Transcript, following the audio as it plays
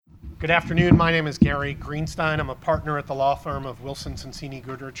Good afternoon. My name is Gary Greenstein. I'm a partner at the law firm of Wilson, Sonsini,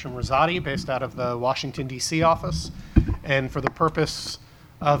 Goodrich & Rosati, based out of the Washington, D.C. office. And for the purpose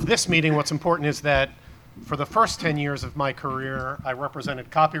of this meeting, what's important is that for the first 10 years of my career, I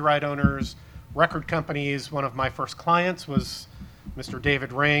represented copyright owners, record companies. One of my first clients was Mr.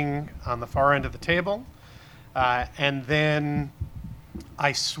 David Ring on the far end of the table. And then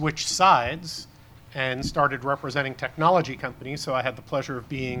I switched sides and started representing technology companies. So I had the pleasure of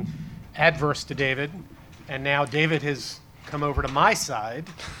being adverse to David. And now David has come over to my side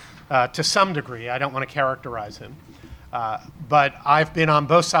to some degree. I don't want to characterize him. But I've been on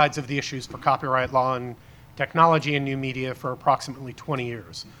both sides of the issues for copyright law and technology and new media for approximately 20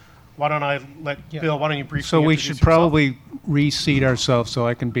 years. Why don't I let Bill, why don't you briefly So we introduce should yourself? probably reseat ourselves so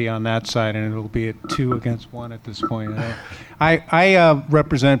I can be on that side, and it'll be at 2 against 1 at this point. I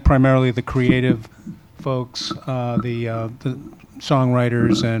represent primarily the creative folks, the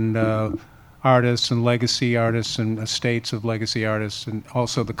songwriters and artists and legacy artists and estates of legacy artists, and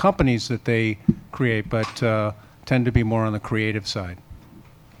also the companies that they create, but tend to be more on the creative side.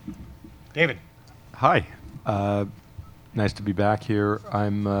 David. Hi. Nice to be back here.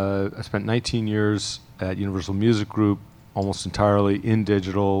 I spent 19 years at Universal Music Group, almost entirely in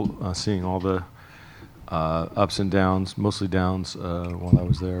digital, seeing all the ups and downs, mostly downs while I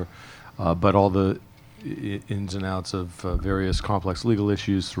was there, but all the ins and outs of various complex legal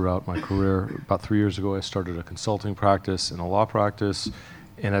issues throughout my career. About 3 years ago, I started a consulting practice and a law practice,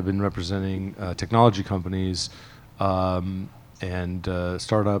 and I've been representing technology companies and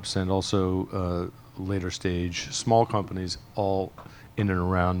startups, and also later stage small companies, all in and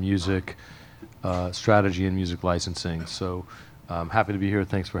around music strategy and music licensing. So I'm happy to be here.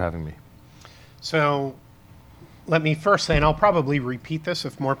 Thanks for having me. So let me first say, and I'll probably repeat this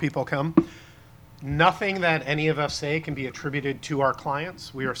if more people come, nothing that any of us say can be attributed to our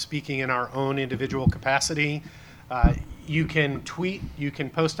clients. We are speaking in our own individual capacity. You can tweet, you can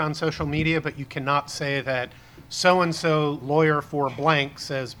post on social media, but you cannot say that so-and-so lawyer for blank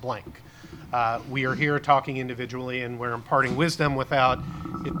says blank. We are here talking individually, and we're imparting wisdom without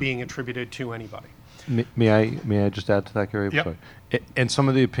it being attributed to anybody. May I just add to that, Gary? Yep. Sorry. And some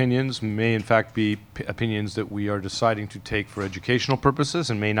of the opinions may in fact be opinions that we are deciding to take for educational purposes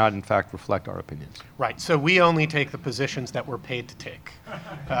and may not in fact reflect our opinions. Right, so we only take the positions that we're paid to take.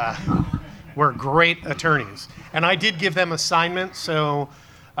 We're great attorneys. And I did give them assignments, so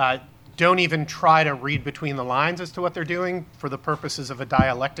don't even try to read between the lines as to what they're doing. For the purposes of a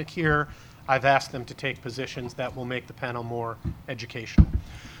dialectic here, I've asked them to take positions that will make the panel more educational.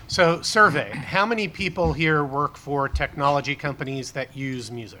 So, survey, how many people here work for technology companies that use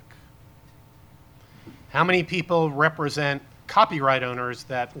music? How many people represent copyright owners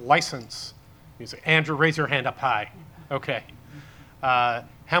that license music? Andrew, raise your hand up high. Okay. How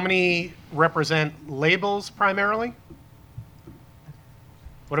many represent labels primarily?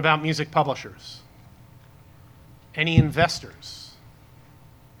 What about music publishers? Any investors?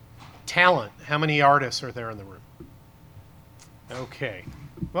 Talent, how many artists are there in the room? Okay.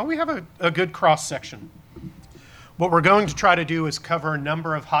 Well, we have a good cross-section. What we're going to try to do is cover a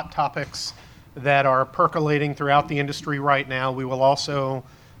number of hot topics that are percolating throughout the industry right now. We will also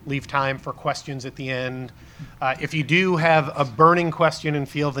leave time for questions at the end. If you do have a burning question and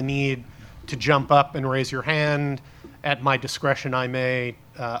feel the need to jump up and raise your hand, at my discretion, I may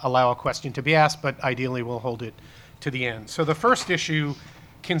allow a question to be asked, but ideally we'll hold it to the end. So the first issue,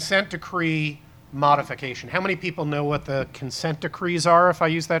 consent decree modification. How many people know what the consent decrees are, if I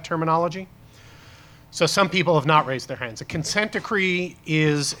use that terminology? So some people have not raised their hands. A consent decree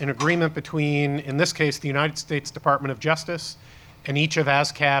is an agreement between, in this case, the United States Department of Justice and each of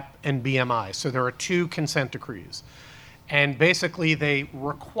ASCAP and BMI. So there are 2 consent decrees. And basically they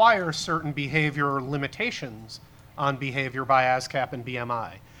require certain behavior limitations on behavior by ASCAP and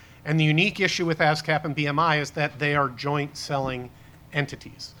BMI. And the unique issue with ASCAP and BMI is that they are joint selling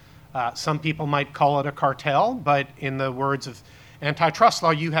entities. Some people might call it a cartel, but in the words of antitrust law,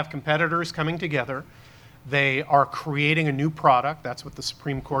 you have competitors coming together. They are creating a new product. That's what the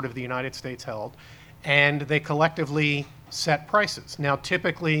Supreme Court of the United States held. And they collectively set prices. Now,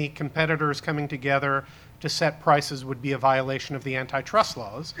 typically, competitors coming together to set prices would be a violation of the antitrust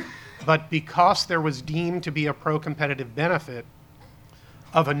laws. But because there was deemed to be a pro-competitive benefit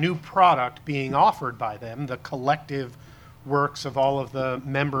of a new product being offered by them, the collective works of all of the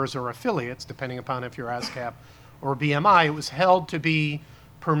members or affiliates, depending upon if you're ASCAP or BMI, it was held to be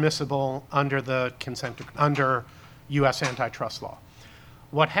permissible under the under U.S. antitrust law.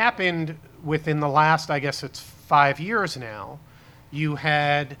 What happened within the last, I guess it's 5 years now, you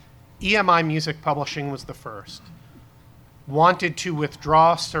had EMI Music Publishing was the first. wanted to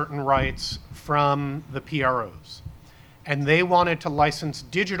withdraw certain rights from the PROs. And they wanted to license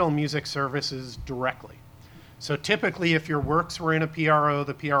digital music services directly. So typically, if your works were in a PRO,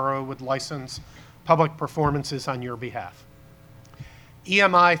 the PRO would license public performances on your behalf.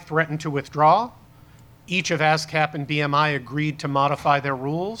 EMI threatened to withdraw. Each of ASCAP and BMI agreed to modify their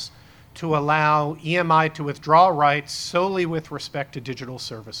rules to allow EMI to withdraw rights solely with respect to digital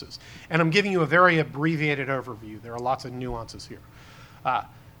services. And I'm giving you a very abbreviated overview. There are lots of nuances here.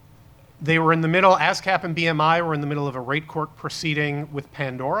 They were in the middle, ASCAP and BMI were in the middle of a rate court proceeding with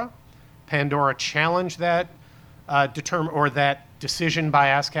Pandora. Pandora challenged that that decision by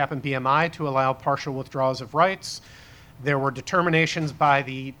ASCAP and BMI to allow partial withdrawals of rights. There were determinations by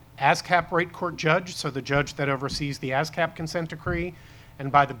the ASCAP rate court judge, so the judge that oversees the ASCAP consent decree,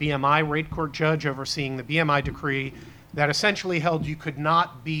 and by the BMI rate court judge overseeing the BMI decree, that essentially held you could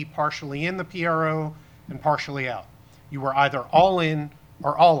not be partially in the PRO and partially out. You were either all in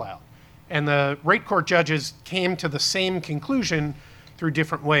or all out. And the rate court judges came to the same conclusion through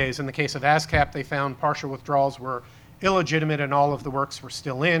different ways. In the case of ASCAP, they found partial withdrawals were illegitimate and all of the works were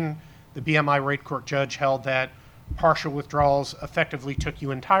still in. The BMI rate court judge held that partial withdrawals effectively took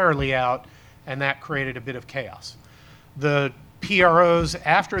you entirely out, and that created a bit of chaos. The PROs,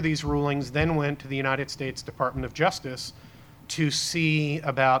 after these rulings, then went to the United States Department of Justice to see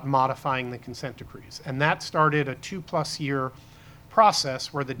about modifying the consent decrees. And that started a 2+ year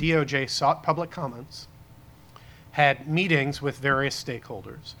process where the DOJ sought public comments, had meetings with various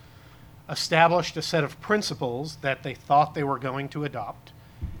stakeholders, established a set of principles that they thought they were going to adopt.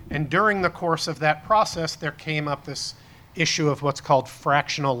 And during the course of that process, there came up this issue of what's called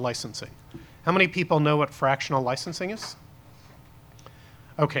fractional licensing. How many people know what fractional licensing is?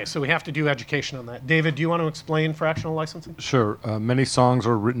 Okay, so we have to do education on that. David, do you want to explain fractional licensing? Sure. Many songs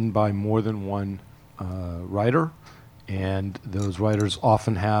are written by more than one writer, and those writers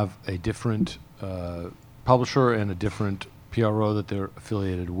often have a different publisher and a different PRO that they're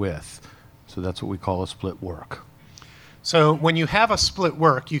affiliated with. So that's what we call a split work. So when you have a split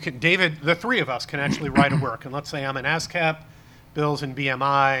work, you can, David, the three of us can actually write a work. And let's say I'm in ASCAP, Bill's in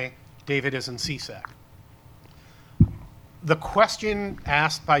BMI, David is in CSAC. The question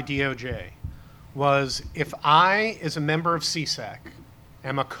asked by DOJ was, if I, as a member of CSAC,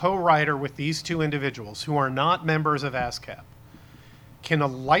 am a co-writer with these two individuals who are not members of ASCAP, can a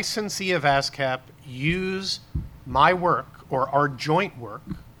licensee of ASCAP use my work or our joint work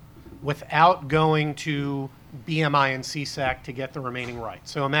without going to BMI and CSAC to get the remaining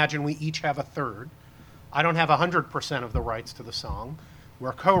rights? So imagine we each have a third. I don't have 100% of the rights to the song.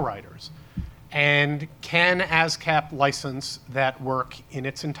 We're co-writers. And can ASCAP license that work in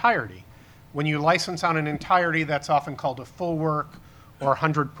its entirety? When you license on an entirety, that's often called a full work or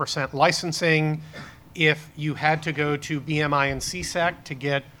 100% licensing. If you had to go to BMI and CSAC to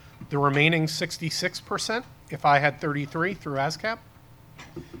get the remaining 66%, if I had 33 through ASCAP,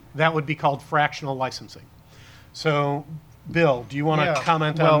 that would be called fractional licensing. So, Bill, do you want to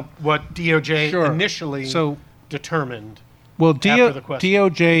comment on what DOJ initially determined? Well, after the question?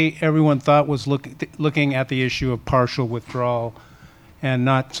 DOJ, everyone thought was looking at the issue of partial withdrawal and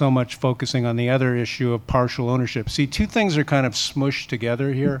not so much focusing on the other issue of partial ownership. See, two things are kind of smushed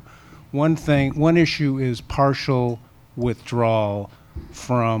together here. One issue is partial withdrawal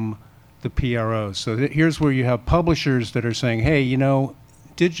from the PROs. So here's where you have publishers that are saying, hey, you know,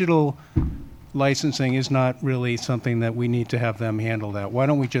 digital licensing is not really something that we need to have them handle that. Why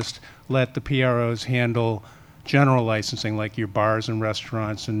don't we just let the PROs handle general licensing, like your bars and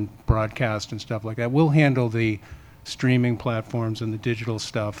restaurants and broadcast and stuff like that? We'll handle the streaming platforms and the digital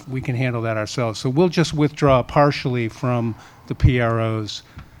stuff. We can handle that ourselves. So we'll just withdraw partially from the PROs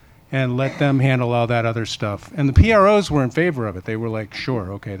and let them handle all that other stuff. And the PROs were in favor of it. They were like,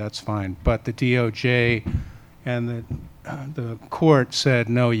 sure, okay, that's fine. But the DOJ and the court said,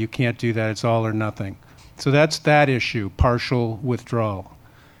 no, you can't do that. It's all or nothing. So that's that issue, partial withdrawal.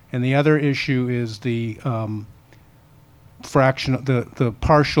 And the other issue is the the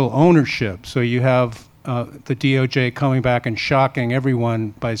partial ownership. So you have the DOJ coming back and shocking everyone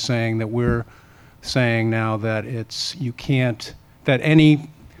by saying that we're saying now that that any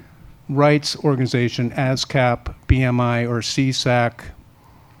rights organization, ASCAP, BMI, or CSAC,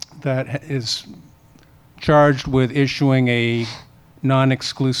 that is charged with issuing a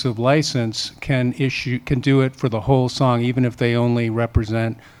non-exclusive license can do it for the whole song, even if they only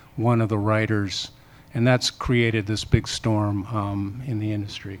represent one of the writers. And that's created this big storm in the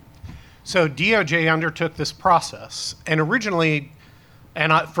industry. So DOJ undertook this process, and originally,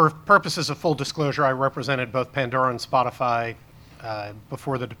 for purposes of full disclosure, I represented both Pandora and Spotify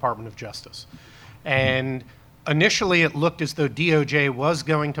before the Department of Justice. And initially it looked as though DOJ was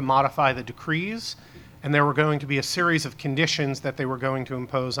going to modify the decrees, and there were going to be a series of conditions that they were going to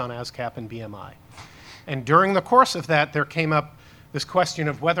impose on ASCAP and BMI. And during the course of that, there came up this question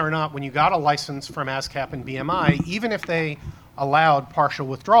of whether or not when you got a license from ASCAP and BMI, even if they allowed partial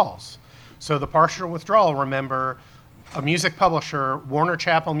withdrawals. So the partial withdrawal, remember, a music publisher, Warner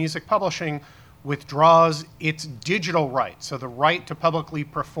Chappell Music Publishing, withdraws its digital rights, so the right to publicly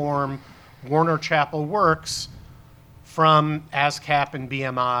perform Warner Chappell works from ASCAP and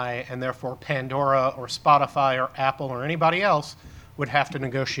BMI, and therefore Pandora or Spotify or Apple or anybody else would have to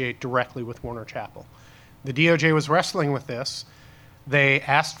negotiate directly with Warner Chappell. The DOJ was wrestling with this. They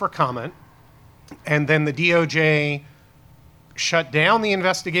asked for comment, and then the DOJ shut down the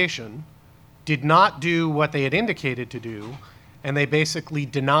investigation, did not do what they had indicated to do, and they basically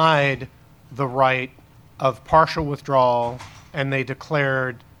denied the right of partial withdrawal, and they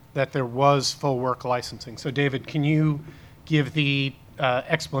declared that there was full work licensing. So David, can you give the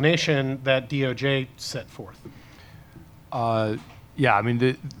explanation that DOJ set forth? Yeah, I mean,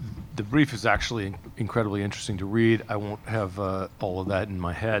 the brief is actually incredibly interesting to read. I won't have all of that in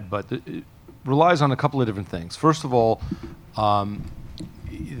my head, but it relies on a couple of different things. First of all,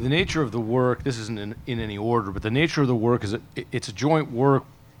 the nature of the work, this isn't in any order, but the nature of the work is it's a joint work,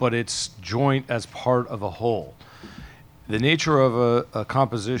 but it's joint as part of a whole. The nature of a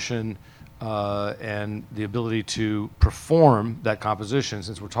composition and the ability to perform that composition,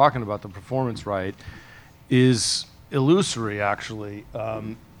 since we're talking about the performance right, is illusory, actually,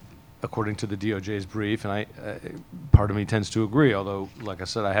 according to the DOJ's brief, and part of me tends to agree, although, like I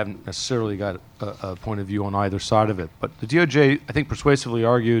said, I haven't necessarily got a point of view on either side of it. But the DOJ, I think, persuasively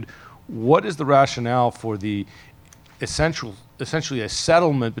argued, what is the rationale for the essentially a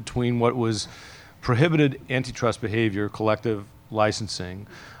settlement between what was prohibited antitrust behavior, collective licensing,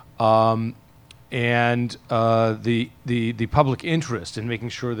 and the public interest in making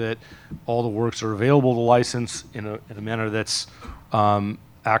sure that all the works are available to license in a manner that's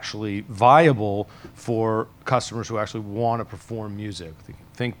actually viable for customers who actually want to perform music.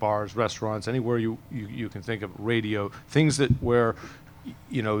 Think bars, restaurants, anywhere you can think of, radio, things that where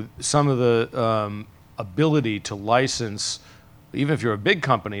some of the ability to license, even if you're a big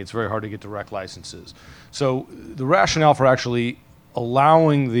company, it's very hard to get direct licenses. So the rationale for actually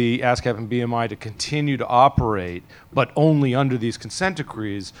allowing the ASCAP and BMI to continue to operate, but only under these consent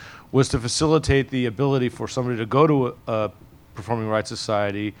decrees, was to facilitate the ability for somebody to go to a Performing Rights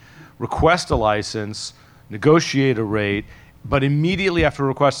Society, request a license, negotiate a rate, but immediately after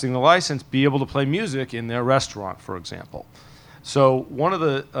requesting the license, be able to play music in their restaurant, for example. So one of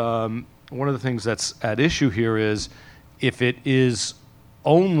the things that's at issue here is if it is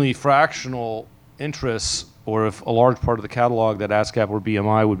only fractional interests, or if a large part of the catalog that ASCAP or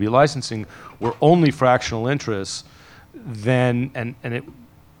BMI would be licensing were only fractional interests, then, and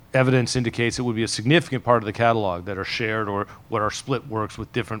evidence indicates it would be a significant part of the catalog that are shared or what are split works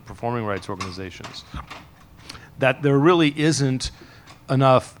with different performing rights organizations, that there really isn't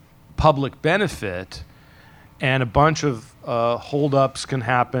enough public benefit, and a bunch of holdups can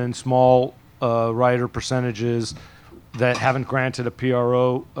happen, small writer percentages that haven't granted a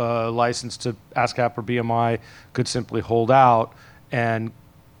PRO license to ASCAP or BMI could simply hold out and,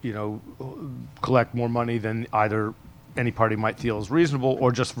 collect more money than either any party might feel is reasonable,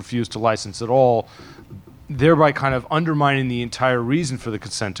 or just refuse to license at all, thereby kind of undermining the entire reason for the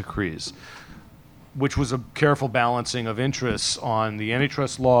consent decrees, which was a careful balancing of interests on the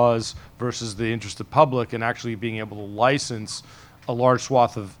antitrust laws versus the interest of public, and actually being able to license a large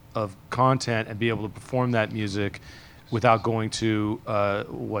swath of content and be able to perform that music without going to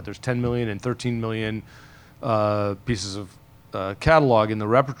there's 10 million and 13 million pieces of catalog in the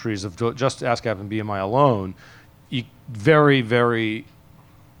repertories of just ASCAP and BMI alone. Very, very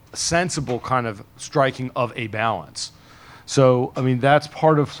sensible kind of striking of a balance. So, I mean, that's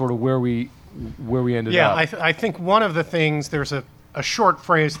part of sort of where we ended up. Yeah, I think one of the things, there's a short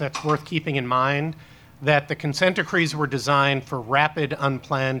phrase that's worth keeping in mind, that the consent decrees were designed for rapid,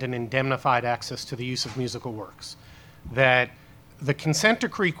 unplanned, and indemnified access to the use of musical works. That the consent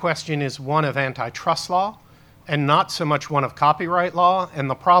decree question is one of antitrust law and not so much one of copyright law. And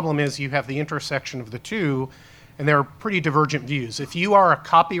the problem is you have the intersection of the two, and there are pretty divergent views. If you are a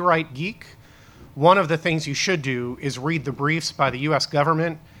copyright geek, one of the things you should do is read the briefs by the US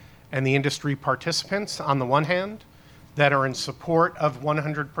government and the industry participants on the one hand that are in support of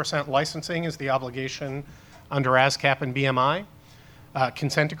 100% licensing as the obligation under ASCAP and BMI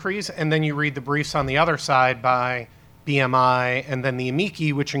consent decrees, and then you read the briefs on the other side by BMI, and then the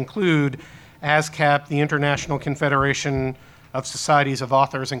amici, which include ASCAP, the International Confederation of Societies of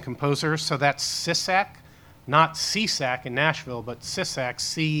Authors and Composers, so that's SISAC, not CSAC in Nashville, but CISAC,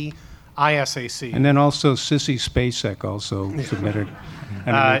 C-I-S-A-C. And then also Sissy Spacek also submitted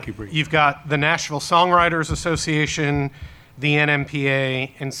an amici brief. You've got the Nashville Songwriters Association, the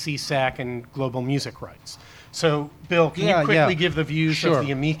NMPA, and CSAC and Global Music Rights. So, Bill, can you quickly give the views Sure. of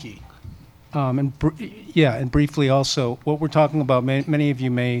the amici? And briefly also, what we're talking about, many of you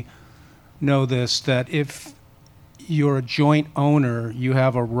may know this, that if you're a joint owner, you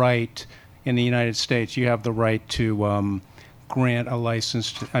have a right in the United States, you have the right to grant a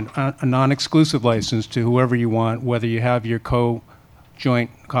license, a non-exclusive license to whoever you want, whether you have your co-joint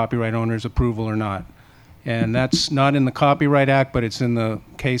copyright owner's approval or not. And that's not in the Copyright Act, but it's in the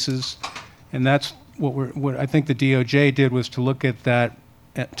cases. And that's what I think the DOJ did, was to look at that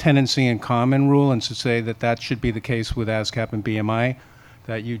tenancy in common rule and to say that that should be the case with ASCAP and BMI,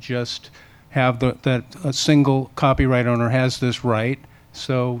 that you just have that a single copyright owner has this right,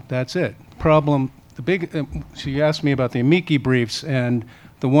 so that's it. So you asked me about the amici briefs, and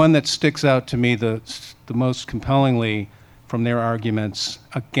the one that sticks out to me the most compellingly from their arguments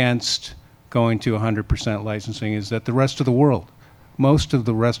against going to 100% licensing is that the rest of the world, most of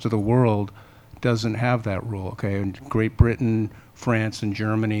the rest of the world doesn't have that rule, okay? In Great Britain, France, and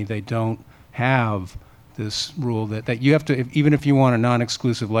Germany, they don't have this rule that you have to, even if you want a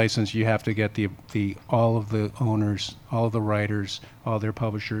non-exclusive license, you have to get all of the owners, all of the writers, all their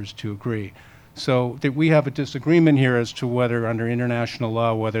publishers to agree. So we have a disagreement here as to whether under international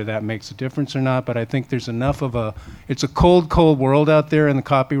law, whether that makes a difference or not, but I think there's enough of it's a cold, cold world out there in the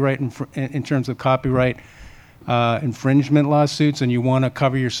copyright, in terms of copyright infringement lawsuits, and you want to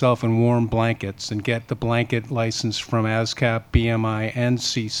cover yourself in warm blankets and get the blanket license from ASCAP, BMI, and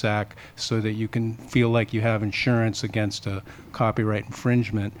CSAC so that you can feel like you have insurance against a copyright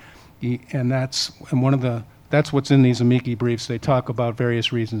infringement. And that's what's in these amici briefs. They talk about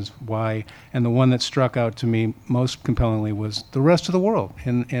various reasons why, and the one that struck out to me most compellingly was the rest of the world.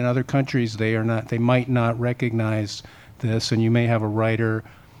 In other countries, they might not recognize this, and you may have a writer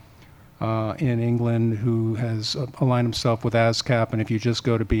in England who has aligned himself with ASCAP, and if you just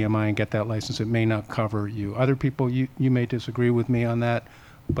go to BMI and get that license, it may not cover you. Other people, you may disagree with me on that,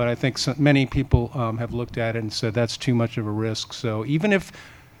 but I think many people have looked at it and said that's too much of a risk. So even if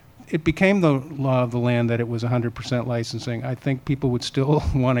it became the law of the land that it was 100% licensing, I think people would still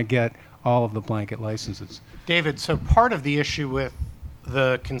want to get all of the blanket licenses. David, so part of the issue with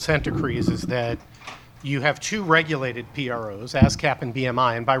the consent decrees is that you have two regulated PROs, ASCAP and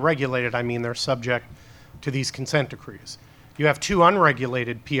BMI, and by regulated I mean they're subject to these consent decrees. You have two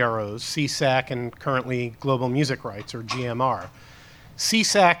unregulated PROs, CSAC and currently Global Music Rights, or GMR.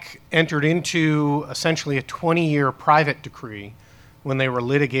 CSAC entered into essentially a 20-year private decree when they were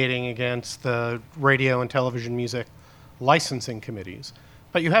litigating against the radio and television music licensing committees.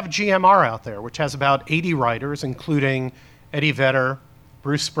 But you have GMR out there, which has about 80 writers, including Eddie Vedder,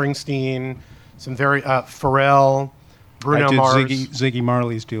 Bruce Springsteen, some very Pharrell, Bruno Mars. I did Ziggy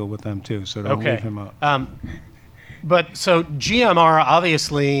Marley's deal with them too, so don't leave him out. But so GMR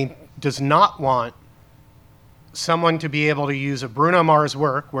obviously does not want someone to be able to use a Bruno Mars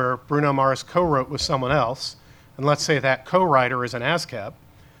work where Bruno Mars co-wrote with someone else, and let's say that co-writer is an ASCAP,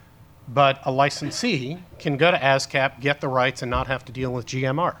 but a licensee can go to ASCAP, get the rights, and not have to deal with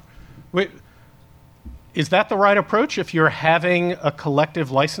GMR. Is that the right approach? If you're having a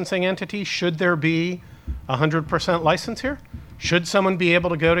collective licensing entity, should there be 100% license here? Should someone be able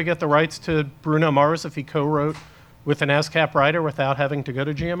to go to get the rights to Bruno Mars if he co-wrote with an ASCAP writer without having to go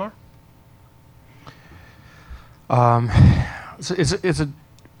to GMR? So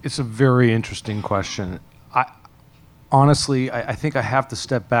it's a very interesting question. Honestly, I think I have to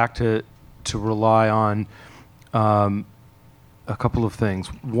step back to rely on a couple of things.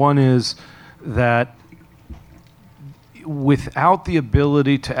 One is that without the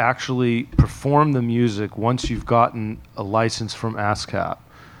ability to actually perform the music once you've gotten a license from ASCAP,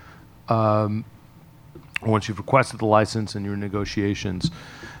 once you've requested the license in your negotiations,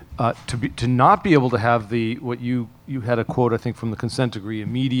 to not be able to have what you had a quote, I think, from the consent decree: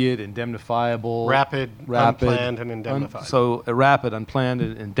 immediate, indemnifiable, rapid, unplanned, and indemnified. So a rapid, unplanned,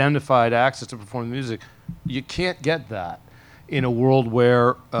 and indemnified access to perform the music. You can't get that in a world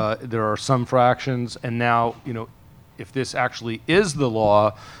where there are some fractions, and now, if this actually is the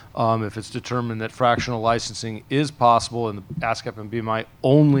law, if it's determined that fractional licensing is possible and the ASCAP and BMI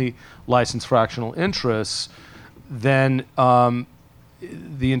only license fractional interests, then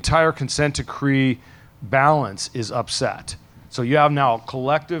the entire consent decree balance is upset. So you have now a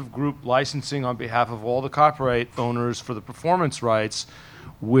collective group licensing on behalf of all the copyright owners for the performance rights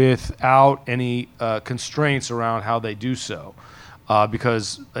without any constraints around how they do so.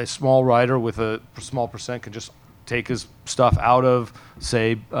 because a small writer with a small percent can just take his stuff out of,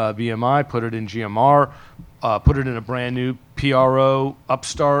 say, BMI, put it in GMR, put it in a brand new PRO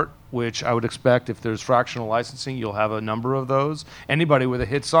upstart, which I would expect if there's fractional licensing, you'll have a number of those. Anybody with a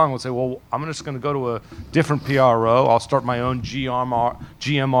hit song will say, well, I'm just going to go to a different PRO. I'll start my own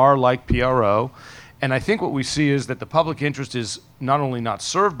GMR-like PRO. And I think what we see is that the public interest is not only not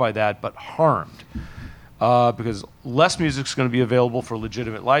served by that, but harmed. Because less music is going to be available for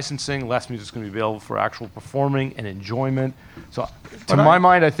legitimate licensing, less music is going to be available for actual performing and enjoyment. So, to my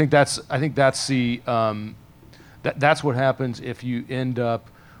mind, I think that's the that's what happens if you end up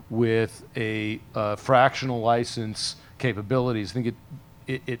with a fractional license capabilities. I think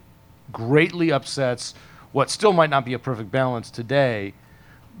it greatly upsets what still might not be a perfect balance today,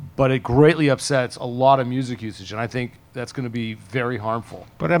 but it greatly upsets a lot of music usage, and I think that's going to be very harmful.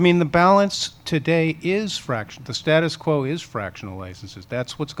 But I mean, the balance today is fraction. The status quo is fractional licenses.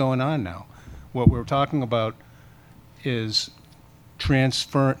 That's what's going on now. What we're talking about is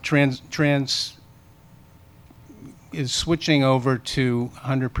is switching over to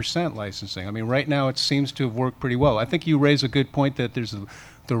 100% licensing. I mean, right now it seems to have worked pretty well. I think you raise a good point that there's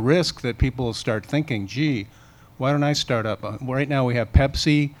the risk that people will start thinking, gee, why don't I start up? Right now we have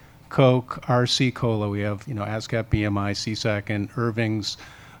Pepsi, Coke, RC Cola. We have, ASCAP, BMI, CSAC, and Irving's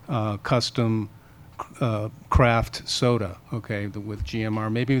custom craft soda, okay, with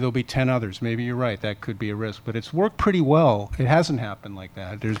GMR. Maybe there'll be 10 others. Maybe you're right. That could be a risk. But it's worked pretty well. It hasn't happened like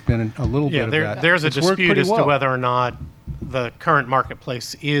that. There's been a little bit of that. There's a It's worked dispute pretty as well. to whether or not the current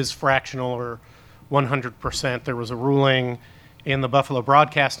marketplace is fractional or 100%. There was a ruling in the Buffalo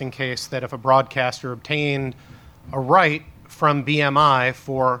Broadcasting case that if a broadcaster obtained a right from BMI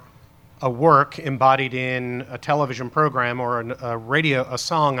for a work embodied in a television program or a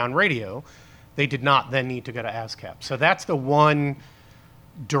song on radio, they did not then need to go to ASCAP. So that's the one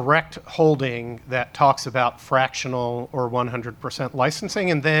direct holding that talks about fractional or 100% licensing.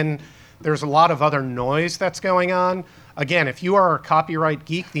 And then there's a lot of other noise that's going on. Again, if you are a copyright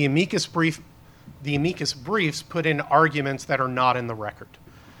geek, the amicus briefs put in arguments that are not in the record.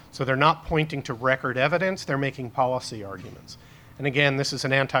 So they're not pointing to record evidence, they're making policy arguments. And again, this is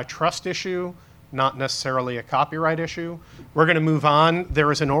an antitrust issue, not necessarily a copyright issue. We're going to move on.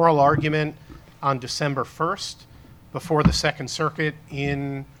 There is an oral argument on December 1st before the Second Circuit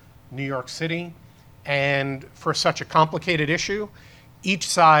in New York City. And for such a complicated issue, each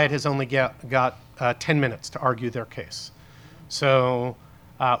side has only got 10 minutes to argue their case. So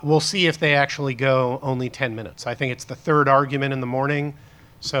we'll see if they actually go only 10 minutes. I think it's the third argument in the morning,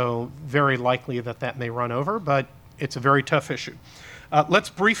 so very likely that may run over, but it's a very tough issue. Let's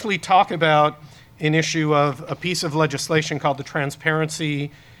briefly talk about an issue of a piece of legislation called the Transparency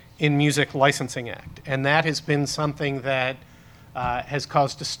in Music Licensing Act. And that has been something that has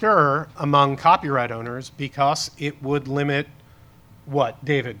caused a stir among copyright owners because it would limit what?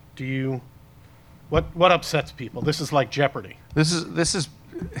 David, what upsets people? This is like Jeopardy. This is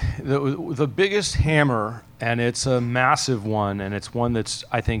the biggest hammer, and it's a massive one, and it's one that's,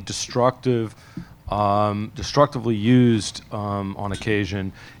 I think, destructively used on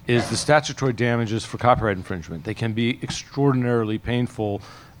occasion, is the statutory damages for copyright infringement. They can be extraordinarily painful,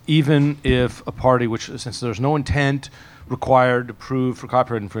 even if a party, since there's no intent required to prove for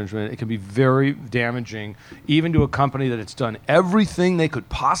copyright infringement, it can be very damaging, even to a company that it's done everything they could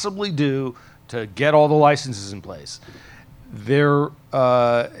possibly do to get all the licenses in place.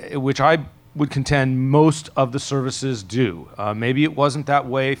 Which I would contend most of the services do. Maybe it wasn't that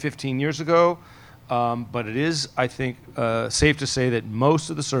way 15 years ago, but it is, I think, safe to say that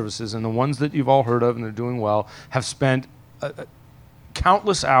most of the services, and the ones that you've all heard of and they're doing well, have spent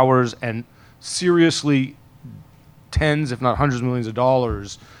countless hours and seriously tens, if not hundreds of millions of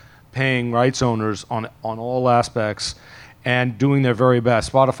dollars, paying rights owners on all aspects and doing their very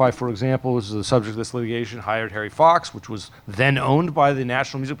best. Spotify, for example, this is the subject of this litigation, hired Harry Fox, which was then owned by the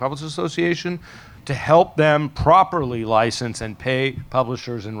National Music Publishers Association, to help them properly license and pay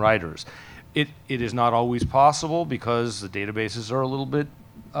publishers and writers. It is not always possible because the databases are a little bit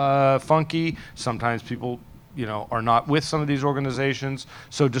funky. Sometimes people are not with some of these organizations.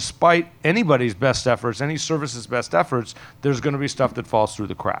 So despite anybody's best efforts, any service's best efforts, there's going to be stuff that falls through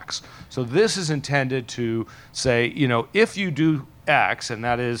the cracks. So this is intended to say, if you do X, and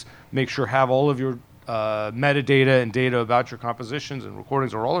that is make sure have all of your metadata and data about your compositions and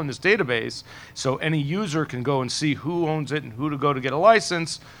recordings are all in this database, so any user can go and see who owns it and who to go to get a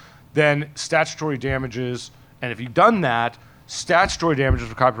license, then statutory damages, and if you've done that, statutory damages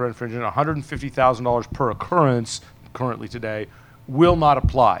for copyright infringement, $150,000 per occurrence currently today, will not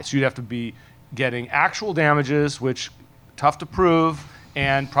apply. So you'd have to be getting actual damages, which tough to prove,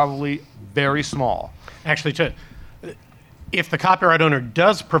 and probably very small. Actually, if the copyright owner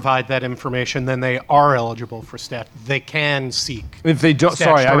does provide that information, then they are eligible for They can seek. If they don't,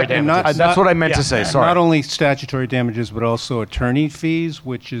 sorry, statutory damages. that's what I meant to Yeah. say. Sorry. Not only statutory damages, but also attorney fees,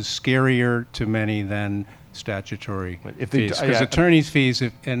 which is scarier to many than statutory If they fees. do- Because yeah. attorney's fees,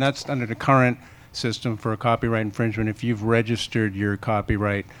 and that's under the current system for a copyright infringement, if you've registered your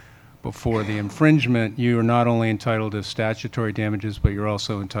copyright before the infringement, you are not only entitled to statutory damages, but you're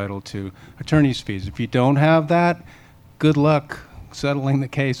also entitled to attorney's fees. If you don't have that, good luck settling the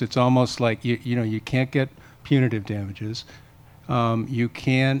case. It's almost like you can't get punitive damages. You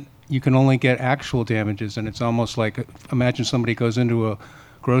can only get actual damages, and it's almost like, imagine somebody goes into a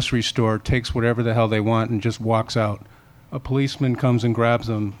grocery store, takes whatever the hell they want, and just walks out. A policeman comes and grabs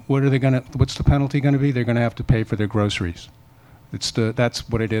them. What's the penalty going to be? They're going to have to pay for their groceries. That's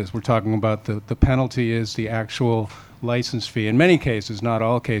what it is. We're talking about the penalty is the actual license fee. In many cases, not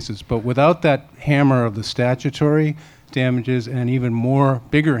all cases, but without that hammer of the statutory damages and even more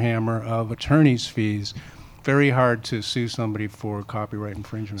bigger hammer of attorney's fees, very hard to sue somebody for copyright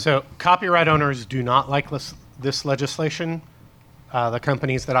infringement. So copyright owners do not like this legislation. The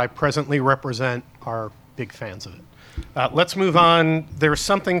companies that I presently represent are big fans of it. Let's move on. There's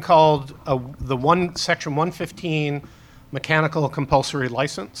something called Section 115 Mechanical Compulsory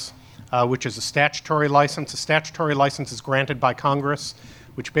License, which is a statutory license. A statutory license is granted by Congress,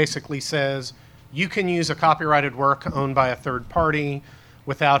 which basically says you can use a copyrighted work owned by a third party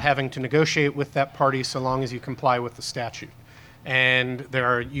without having to negotiate with that party so long as you comply with the statute. And there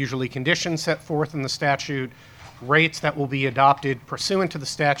are usually conditions set forth in the statute, rates that will be adopted pursuant to the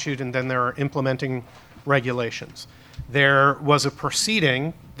statute, and then there are implementing regulations. There was a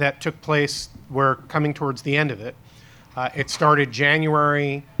proceeding that took place, we're coming towards the end of it. It started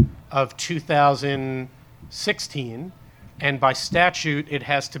January of 2016, and by statute, it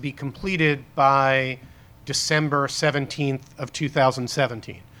has to be completed by December 17th of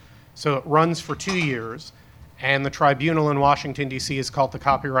 2017. So it runs for 2 years, and the tribunal in Washington, D.C. is called the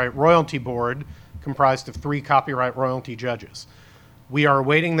Copyright Royalty Board, comprised of 3 copyright royalty judges. We are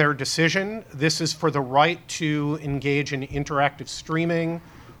awaiting their decision. This is for the right to engage in interactive streaming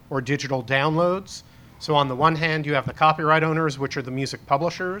or digital downloads. So on the one hand, you have the copyright owners, which are the music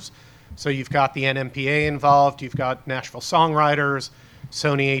publishers. So you've got the NMPA involved, you've got Nashville Songwriters,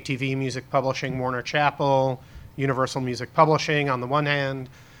 Sony ATV Music Publishing, Warner Chappell, Universal Music Publishing on the one hand.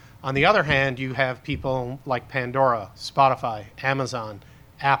 On the other hand, you have people like Pandora, Spotify, Amazon,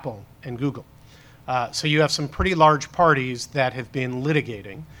 Apple, and Google. So you have some pretty large parties that have been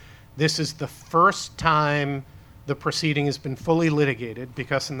litigating. This is the first time the proceeding has been fully litigated,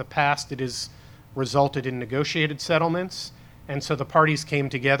 because in the past it has resulted in negotiated settlements, and so the parties came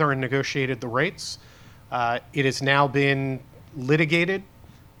together and negotiated the rates. It has now been litigated.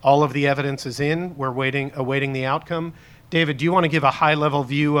 All of the evidence is in. We're awaiting the outcome. David, do you want to give a high-level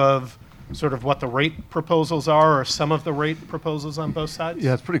view of sort of what the rate proposals are, or some of the rate proposals on both sides?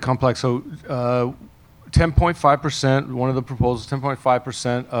 Yeah, it's pretty complex. So 10.5%, one of the proposals,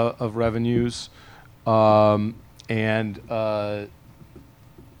 10.5% of revenues,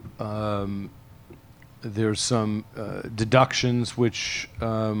 there's some deductions which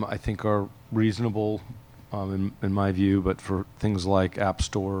I think are reasonable in my view, but for things like App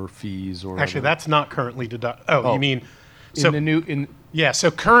Store fees or Actually, other- that's not currently deducted. Oh, Oh. you mean in so? the new in Yeah,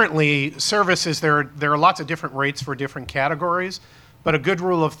 so currently, services, there are lots of different rates for different categories, but a good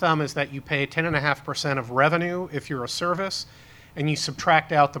rule of thumb is that you pay 10.5% of revenue if you're a service, and you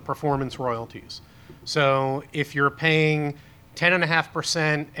subtract out the performance royalties. So if you're paying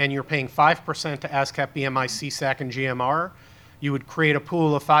 10.5% and you're paying 5% to ASCAP, BMI, CSAC, and GMR, you would create a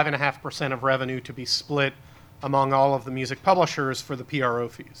pool of 5.5% of revenue to be split among all of the music publishers for the PRO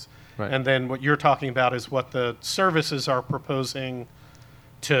fees. Right. And then what you're talking about is what the services are proposing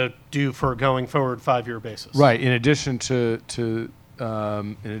to do for a going forward 5-year basis. right. In addition to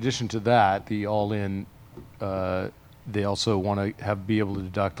that, the all-in, they also want to be able to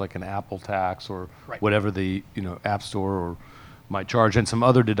deduct like an Apple tax or Right. whatever the App Store or might charge, and some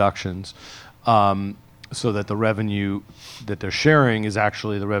other deductions, so that the revenue that they're sharing is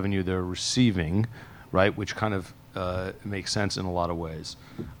actually the revenue they're receiving, right? Which kind of makes sense in a lot of ways.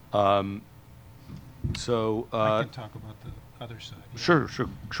 I can talk about the other side. Sure,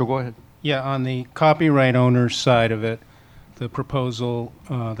 go ahead. Yeah, on the copyright owner's side of it, the proposal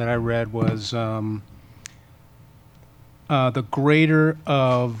that I read was the greater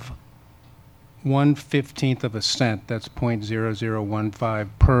of 1/15 of a cent, that's 0.0015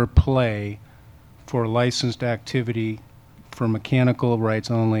 per play for licensed activity for mechanical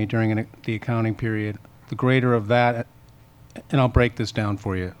rights only during the accounting period. The greater of that and I'll break this down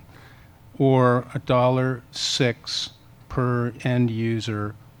for you, or $1.06 per end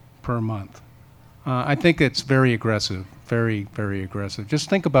user per month. I think it's very aggressive, very, very aggressive. Just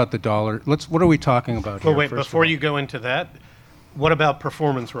think about the dollar. What are we talking about Well, here? wait, first of before all? you go into that, what about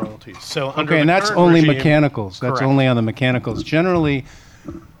performance royalties? So under Okay, the and that's current only regime- mechanicals. That's Correct. only on the mechanicals. Generally,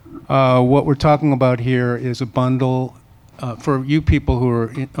 what we're talking about here is a bundle. For you people who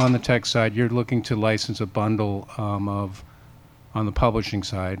are on the tech side, you're looking to license a bundle of, on the publishing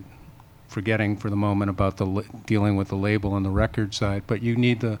side, forgetting for the moment about dealing with the label on the record side, but you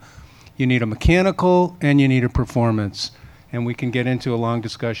need a mechanical and you need a performance. And we can get into a long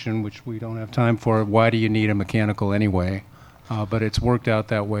discussion, which we don't have time for. Why do you need a mechanical anyway? But it's worked out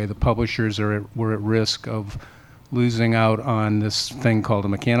that way. The publishers were at risk of losing out on this thing called a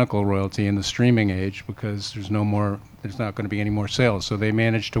mechanical royalty in the streaming age because there's not going to be any more sales. So they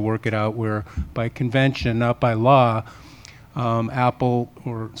managed to work it out where by convention, not by law, Apple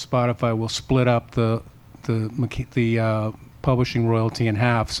or Spotify will split up the publishing royalty in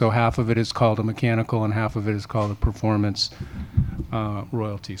half. So half of it is called a mechanical and half of it is called a performance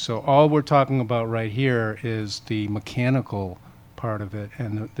royalty. So all we're talking about right here is the mechanical part of it,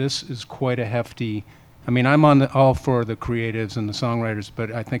 and this is quite a hefty. I mean, I'm all for the creatives and the songwriters,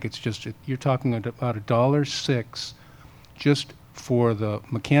 but I think it's just you're talking about $1.06 just for the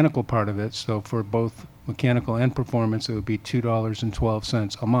mechanical part of it. So for both mechanical and performance, it would be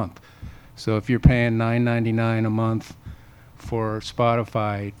 $2.12 a month. So if you're paying $9.99 a month for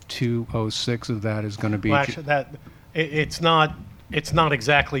Spotify, $2.06 of that is going to be. Well, actually, it's not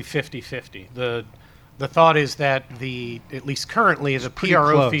exactly 50-50. The thought is that at least currently, the pretty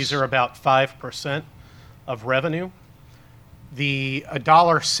PRO close. fees are about 5% of revenue. The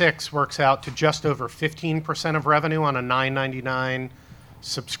 $1.06 works out to just over 15% of revenue on a $9.99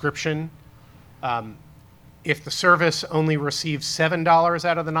 subscription. If the service only receives $7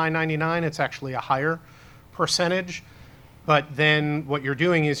 out of the $9.99, it's actually a higher percentage. But then what you're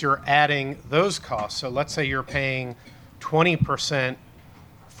doing is you're adding those costs. So let's say you're paying 20%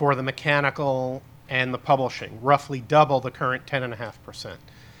 for the mechanical and the publishing, roughly double the current 10.5%.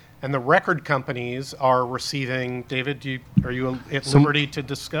 And the record companies are receiving, David, are you at liberty to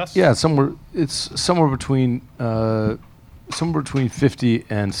discuss? Yeah, it's somewhere between 50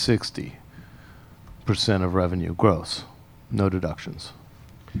 and 60% of revenue gross, no deductions.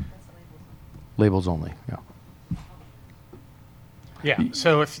 Labels only, yeah. Yeah,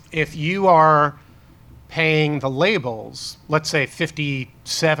 so if you are paying the labels, let's say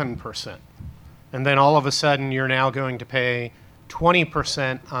 57%, and then all of a sudden you're now going to pay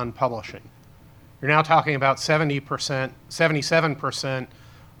 20% on publishing. You're now talking about 77%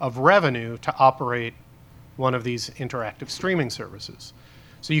 of revenue to operate one of these interactive streaming services.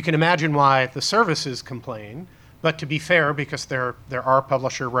 So you can imagine why the services complain, but to be fair, because there are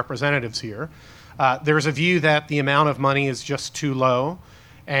publisher representatives here, there's a view that the amount of money is just too low.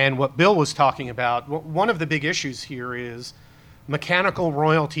 And what Bill was talking about, one of the big issues here is mechanical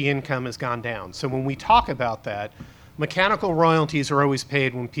royalty income has gone down. So when we talk about that, mechanical royalties are always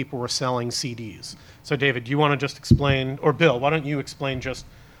paid when people were selling CDs. So David, do you want to just explain, or Bill, why don't you explain just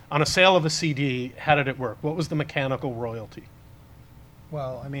on a sale of a CD, how did it work? What was the mechanical royalty?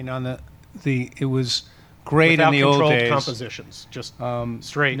 Well, I mean, on it was great Without in the old controlled days. compositions, just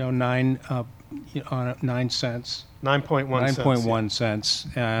straight. 9 cents. 9.1 cents. 9.1 cents.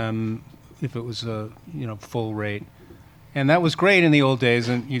 If it was a full rate. And that was great in the old days.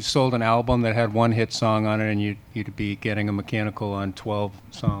 And you sold an album that had one hit song on it, and you'd be getting a mechanical on 12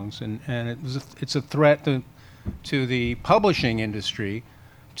 songs. And it's a threat to the publishing industry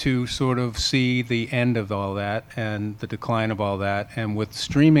to sort of see the end of all that and the decline of all that. And with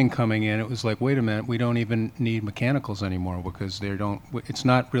streaming coming in, it was like, wait a minute, we don't even need mechanicals anymore because it's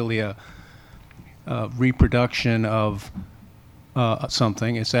not really a reproduction of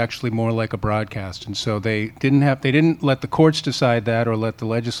something. It's actually more like a broadcast. And so they didn't let the courts decide that or let the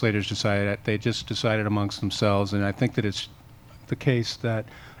legislators decide that. They just decided amongst themselves. And I think that it's the case that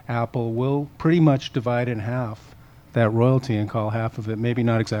Apple will pretty much divide in half that royalty and call half of it, maybe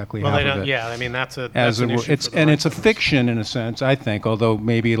not exactly Well, half they of don't. it. Yeah, I mean that's an issue. It's for the and right it's a companies. fiction in a sense, I think. Although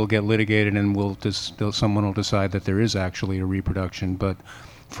maybe it'll get litigated and someone will decide that there is actually a reproduction. But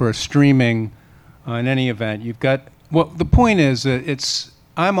for a streaming, in any event, you've got. Well, the point is that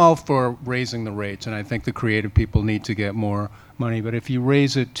I'm all for raising the rates, and I think the creative people need to get more money. But if you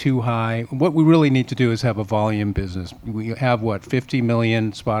raise it too high, what we really need to do is have a volume business. We have 50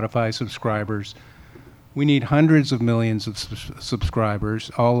 million Spotify subscribers. We need hundreds of millions of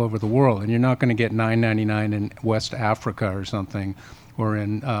subscribers all over the world, and you're not going to get $9.99 in West Africa or something or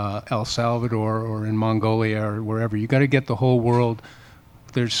in El Salvador or in Mongolia or wherever. You got to get the whole world.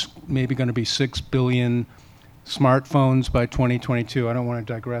 There's maybe going to be 6 billion smartphones by 2022. I don't want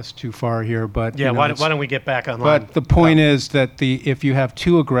to digress too far here, but Yeah, you know, why don't we get back online? but the point is that if you have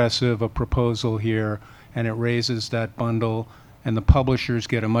too aggressive a proposal here and it raises that bundle, and the publishers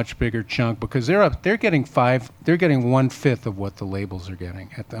get a much bigger chunk because they're getting 1/5 of what the labels are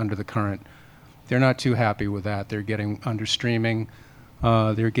getting under the current. They're not too happy with that. They're getting under streaming.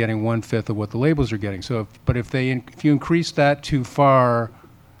 They're getting 1/5 of what the labels are getting. So, if you increase that too far,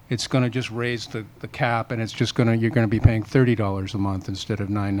 it's going to just raise the cap, and you're going to be paying $30 a month instead of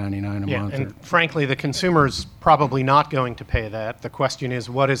 $9.99 a month. And frankly, the consumer's probably not going to pay that. The question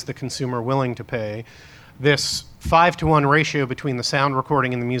is, what is the consumer willing to pay? This 5-to-1 ratio between the sound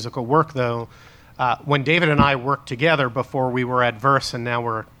recording and the musical work, though, when David and I worked together before we were adverse and now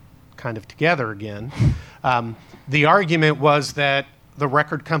we're kind of together again, the argument was that the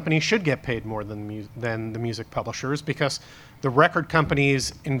record companies should get paid more than the music publishers because the record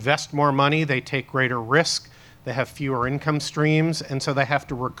companies invest more money, they take greater risk, they have fewer income streams, and so they have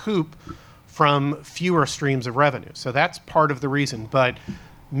to recoup from fewer streams of revenue. So that's part of the reason. But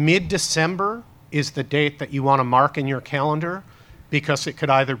mid-December is the date that you want to mark in your calendar because it could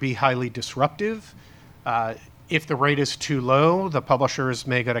either be highly disruptive. If the rate is too low, the publishers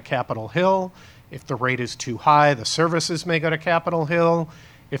may go to Capitol Hill. If the rate is too high, the services may go to Capitol Hill.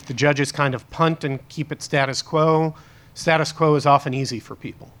 If the judges kind of punt and keep it status quo is often easy for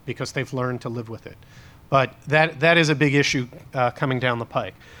people because they've learned to live with it. But that is a big issue coming down the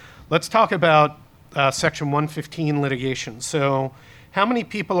pike. Let's talk about Section 115 litigation. So how many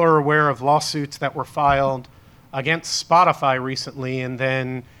people are aware of lawsuits that were filed against Spotify recently, and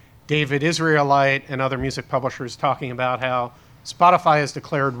then David Israelite and other music publishers talking about how Spotify has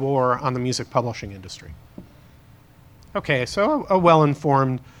declared war on the music publishing industry? Okay, so a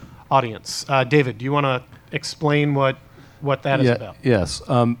well-informed audience. David, do you want to explain what that is about? Yes.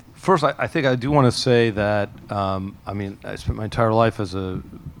 First, I think I do want to say that, I spent my entire life as a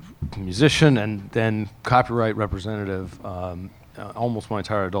musician and then copyright representative almost my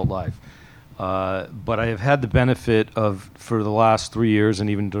entire adult life. But I have had the benefit of, for the last 3 years and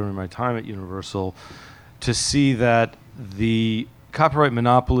even during my time at Universal, to see that the copyright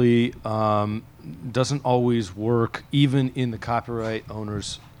monopoly doesn't always work even in the copyright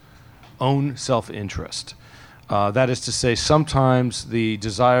owner's own self-interest. That is to say, sometimes the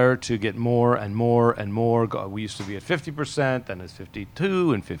desire to get more and more and more, we used to be at 50%, then it's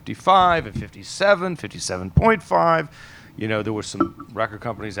 52 and 55 and 57, 57.5. There were some record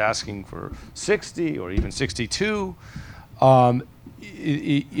companies asking for 60 or even 62.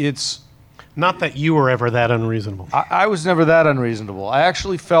 It's not that you were ever that unreasonable. I was never that unreasonable. I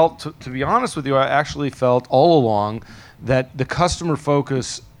actually felt, to be honest with you, I actually felt all along that the customer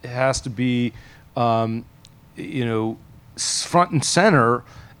focus has to be, front and center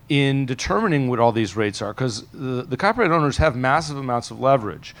in determining what all these rates are, because the copyright owners have massive amounts of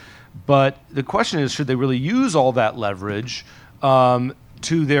leverage. But the question is, should they really use all that leverage to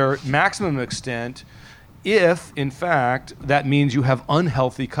their maximum extent if, in fact, that means you have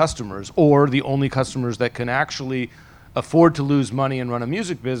unhealthy customers, or the only customers that can actually afford to lose money and run a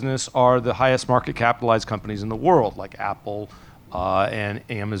music business are the highest market capitalized companies in the world, like Apple and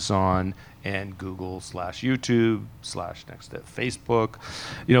Amazon and Google/YouTube/ next to Facebook.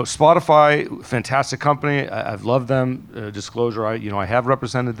 Spotify, fantastic company. I've loved them. Disclosure, I have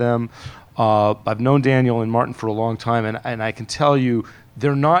represented them. I've known Daniel and Martin for a long time, and I can tell you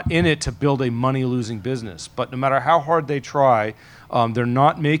they're not in it to build a money-losing business. But no matter how hard they try, they're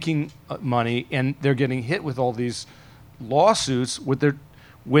not making money, and they're getting hit with all these lawsuits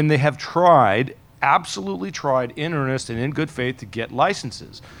when they have absolutely tried in earnest and in good faith to get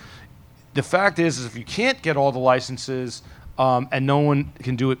licenses. The fact is if you can't get all the licenses and no one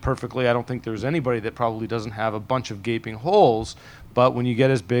can do it perfectly, I don't think there's anybody that probably doesn't have a bunch of gaping holes. But when you get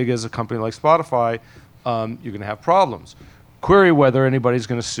as big as a company like Spotify, you're going to have problems. Query whether anybody's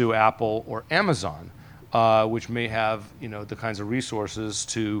going to sue Apple or Amazon, which may have the kinds of resources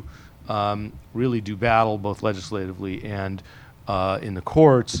to really do battle both legislatively and in the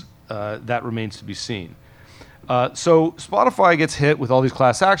courts. That remains to be seen. So Spotify gets hit with all these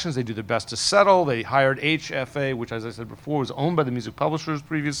class actions. They do their best to settle. They hired HFA, which, as I said before, was owned by the music publishers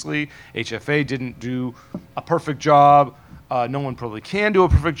previously. HFA didn't do a perfect job. No one probably can do a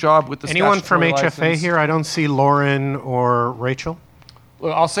perfect job with the Anyone from HFA license. here? I don't see Lauren or Rachel.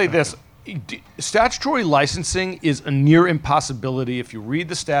 Well, I'll say this. Statutory licensing is a near impossibility. If you read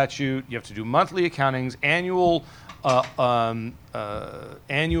the statute, you have to do monthly accountings, annual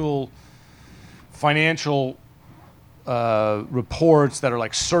financial reports that are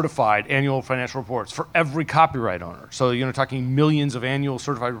like certified annual financial reports for every copyright owner. So you're talking millions of annual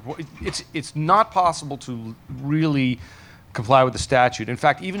certified reports. It's not possible to really comply with the statute. In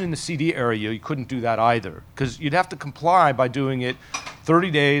fact, even in the CD area, you couldn't do that either, because you'd have to comply by doing it 30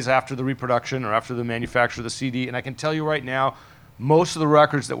 days after the reproduction or after the manufacture of the CD. And I can tell you right now, most of the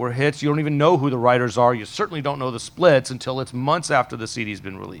records that were hits, you don't even know who the writers are. You certainly don't know the splits until it's months after the CD's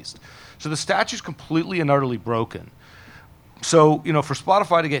been released. So the statute's completely and utterly broken. So, for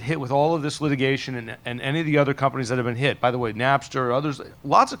Spotify to get hit with all of this litigation and any of the other companies that have been hit, by the way, Napster, others,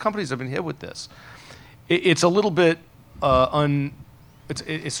 lots of companies have been hit with this. It's a little bit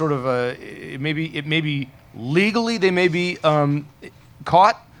it's sort of it may be legally they may be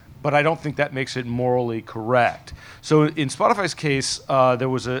caught, but I don't think that makes it morally correct. So in Spotify's case, there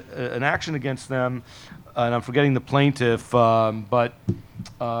was an action against them, and I'm forgetting the plaintiff, but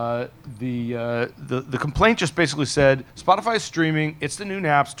the complaint just basically said Spotify is streaming, it's the new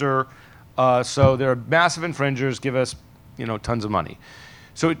Napster, so they're massive infringers, give us tons of money.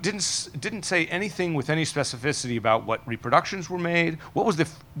 So it didn't say anything with any specificity about what reproductions were made. What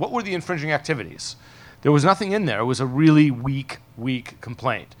were the infringing activities? There was nothing in there. It was a really weak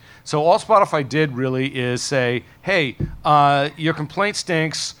complaint. So all Spotify did really is say, hey, your complaint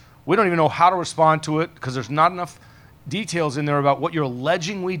stinks. We don't even know how to respond to it because there's not enough details in there about what you're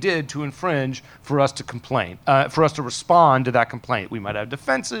alleging we did to infringe for us to complain, for us to respond to that complaint. We might have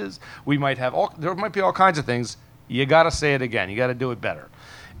defenses. There might be all kinds of things. You got to say it again. You got to do it better.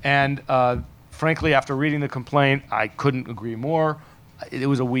 And frankly, after reading the complaint, I couldn't agree more. It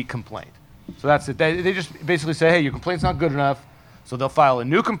was a weak complaint. So that's it. They just basically say, hey, your complaint's not good enough. So they'll file a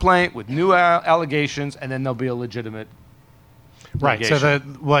new complaint with new allegations, and then there'll be a legitimate litigation. Right. So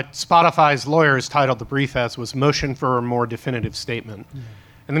what Spotify's lawyers titled the brief as was Motion for a More Definitive Statement. Mm-hmm.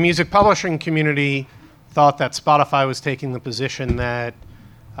 And the music publishing community thought that Spotify was taking the position that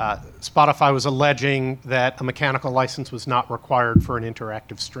Spotify was alleging that a mechanical license was not required for an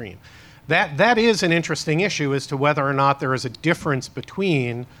interactive stream. That is an interesting issue as to whether or not there is a difference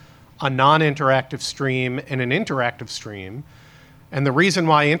between a non-interactive stream and an interactive stream. And the reason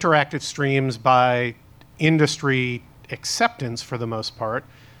why interactive streams, by industry acceptance for the most part,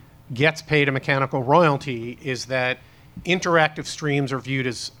 gets paid a mechanical royalty is that interactive streams are viewed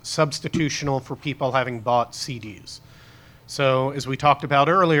as substitutional for people having bought CDs. So as we talked about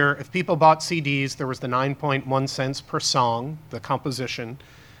earlier, if people bought CDs, there was the 9.1 cents per song, the composition,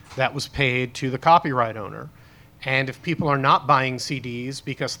 that was paid to the copyright owner. And if people are not buying CDs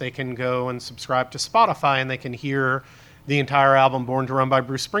because they can go and subscribe to Spotify and they can hear the entire album Born to Run by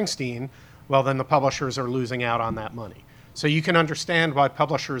Bruce Springsteen, well, then the publishers are losing out on that money. So you can understand why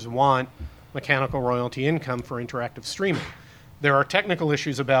publishers want mechanical royalty income for interactive streaming. There are technical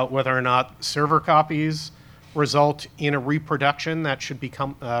issues about whether or not server copies result in a reproduction that should be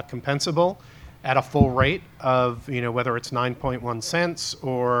compensable at a full rate of, whether it's 9.1 cents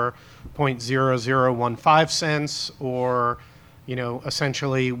or 0.0015 cents or,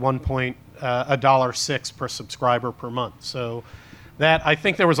 essentially $1.6 per subscriber per month. So that, I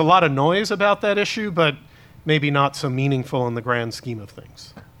think there was a lot of noise about that issue, but maybe not so meaningful in the grand scheme of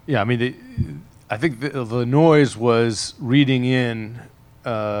things. Yeah, I mean, I think the noise was reading in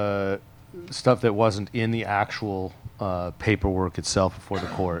stuff that wasn't in the actual paperwork itself before the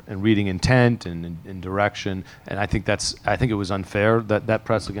court, and reading intent and direction. And I think it was unfair. That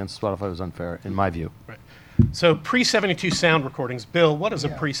press against Spotify was unfair, in my view. Right. So pre-72 sound recordings. Bill, what is a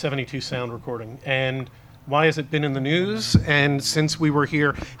pre-72 sound recording? And why has it been in the news? And since we were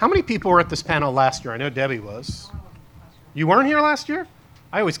here, how many people were at this panel last year? I know Debbie was. You weren't here last year?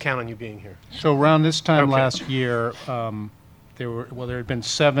 I always count on you being here. So around this time last year, there had been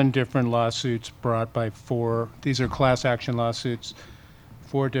 7 different lawsuits brought by 4. These are class action lawsuits,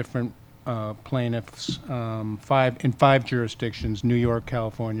 4 different plaintiffs, 5 jurisdictions: New York,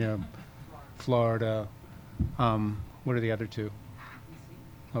 California, Florida. What are the other 2?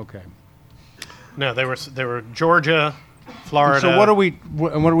 Okay. No, they were Georgia, Florida. So what are we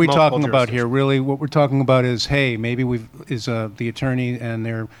talking about here? Really, what we're talking about is, hey, maybe the attorney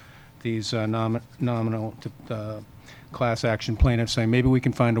and these nominal class action plaintiffs saying maybe we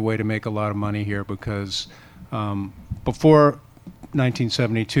can find a way to make a lot of money here because before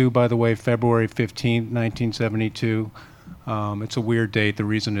 1972, by the way, February 15th, 1972. It's a weird date. The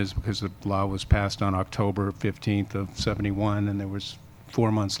reason is because the law was passed on October 15th of 71, and there was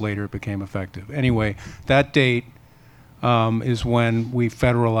 4 months later it became effective. Anyway, that date is when we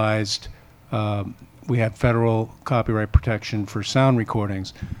federalized, we had federal copyright protection for sound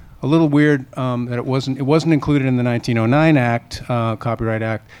recordings. A little weird that it wasn't included in the 1909 Act, Copyright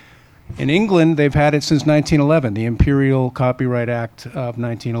Act. In England, they've had it since 1911. The Imperial Copyright Act of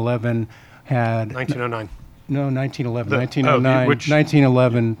 1911 had 1909. no 1911. The- 1909. oh, which-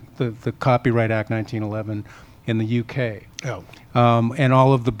 1911. The Copyright Act 1911 in the UK. Oh, And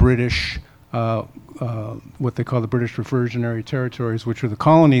all of the British, what they call the British Reversionary Territories, which are the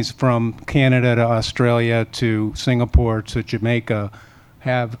colonies from Canada to Australia to Singapore to Jamaica,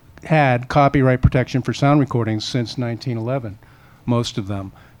 have had copyright protection for sound recordings since 1911, most of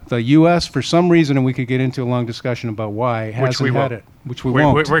them. The U.S., for some reason, and we could get into a long discussion about why, hasn't we had won't. it, which we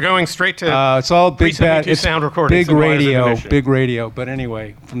won't. we're going straight to. It's all big bad. 372 It's sound recordings big and why is it an radio, issue? big radio. But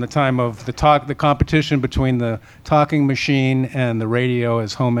anyway, from the time of the competition between the talking machine and the radio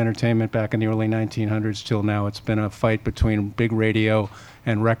as home entertainment back in the early 1900s till now, it's been a fight between big radio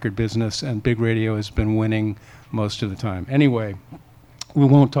and record business, and big radio has been winning most of the time. Anyway, we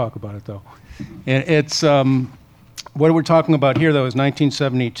won't talk about it though. It's what we're talking about here though is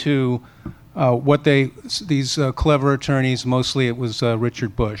 1972. These clever attorneys, mostly it was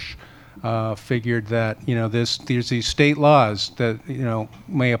Richard Bush, figured that there's these state laws that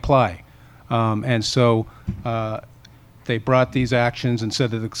may apply, and so they brought these actions and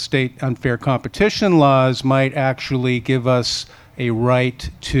said that the state unfair competition laws might actually give us a right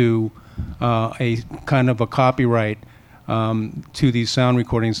to a kind of a copyright to these sound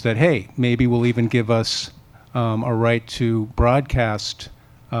recordings. That hey, maybe will even give us a right to broadcast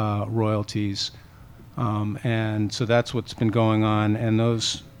royalties, and so that's what's been going on. And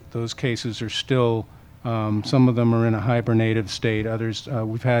those cases are still, some of them are in a hibernative state. Others,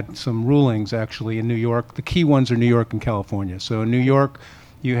 we've had some rulings actually in New York. The key ones are New York and California. So in New York,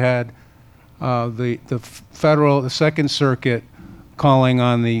 you had the Second Circuit calling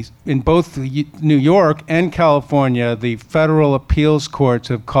on in both New York and California, the federal appeals courts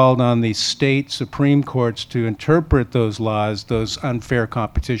have called on the state supreme courts to interpret those laws, those unfair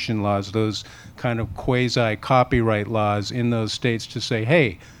competition laws, those kind of quasi-copyright laws in those states to say,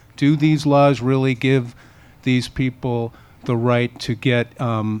 hey, do these laws really give these people the right to get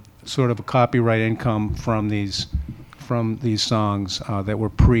sort of a copyright income from these songs that were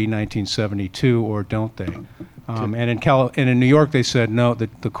pre-1972, or don't they? And in New York, they said no. The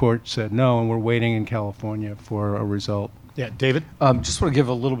court said no, and we're waiting in California for a result. yeah, David. Just want to give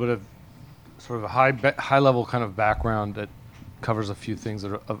a little bit of sort of a high level kind of background that covers a few things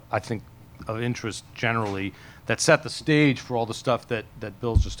that are I think of interest generally that set the stage for all the stuff that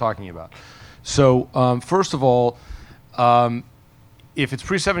Bill's just talking about. So first of all, if it's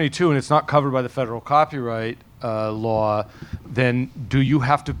pre-72 and it's not covered by the federal copyright law, then do you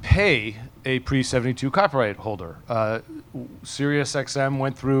have to pay a pre-72 copyright holder? Sirius XM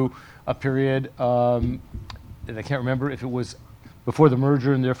went through a period, and I can't remember if it was before the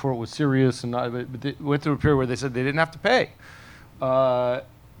merger and therefore it was Sirius, and not, but they went through a period where they said they didn't have to pay.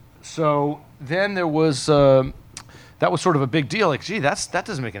 So then there was that was sort of a big deal. Like, gee, that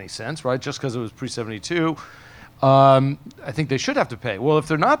doesn't make any sense, right? Just because it was pre-72, I think they should have to pay. Well, if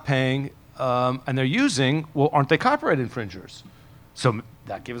they're not paying and they're using, well, aren't they copyright infringers? So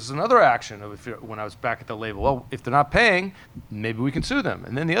that gives us another action when I was back at the label. Well, if they're not paying, maybe we can sue them.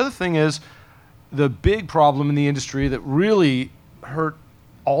 And then the other thing is the big problem in the industry that really hurt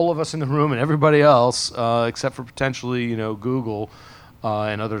all of us in the room and everybody else, except for potentially Google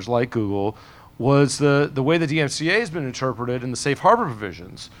and others like Google, was the way the DMCA has been interpreted in the safe harbor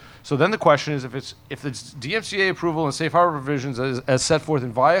provisions. So then the question is, if it's DMCA approval and safe harbor provisions as set forth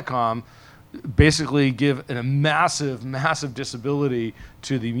in Viacom basically give a massive, massive disability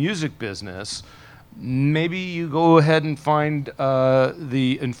to the music business, maybe you go ahead and find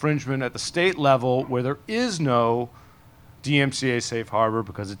the infringement at the state level where there is no DMCA safe harbor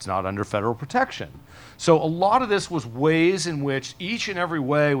because it's not under federal protection. So a lot of this was ways in which each and every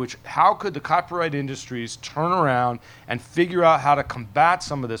way, how could the copyright industries turn around and figure out how to combat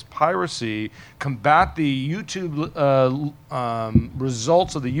some of this piracy, combat the YouTube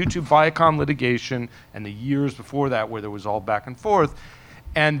results of the YouTube Viacom litigation and the years before that where there was all back and forth.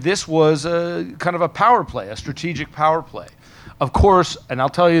 And this was a kind of a power play, a strategic power play. Of course, and I'll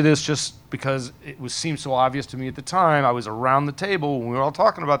tell you this just because it seemed so obvious to me at the time, I was around the table when we were all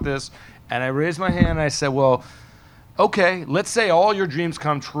talking about this, and I raised my hand and I said, well, okay, let's say all your dreams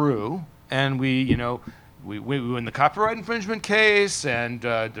come true, and we win the copyright infringement case, and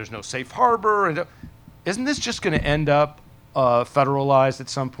there's no safe harbor, and isn't this just going to end up federalized at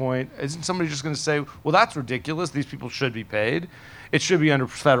some point? Isn't somebody just going to say, well, that's ridiculous, these people should be paid, it should be under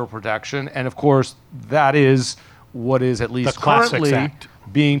federal protection? And of course, that is what is at least currently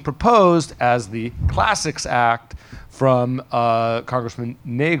being proposed as the Classics Act from Congressman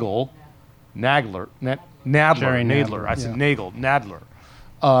Nadler. I said Nagel, Nadler.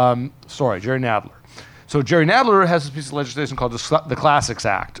 Jerry Nadler. So Jerry Nadler has a piece of legislation called the Classics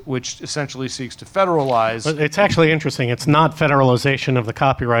Act, which essentially seeks to federalize. But it's actually interesting. It's not federalization of the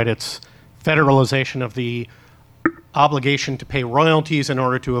copyright. It's federalization of the obligation to pay royalties in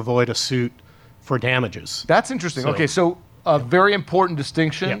order to avoid a suit for damages. That's interesting. So- Okay, so a very important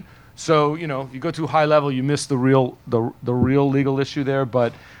distinction. Yeah. So, if you go too high level, you miss the real legal issue there.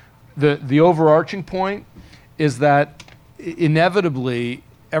 But the overarching point is that inevitably,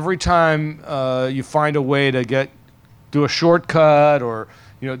 every time you find a way to do a shortcut, or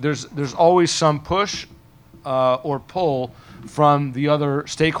there's always some push or pull from the other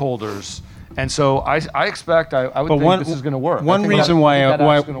stakeholders. And so I expect I would think this is going to work. One reason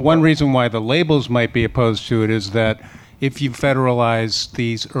why the labels might be opposed to it is that if you federalize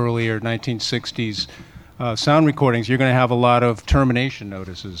these earlier 1960s sound recordings, you're going to have a lot of termination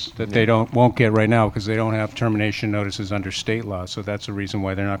notices that they won't get right now because they don't have termination notices under state law. So that's the reason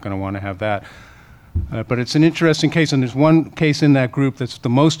why they're not going to want to have that. But it's an interesting case, and there's one case in that group that's the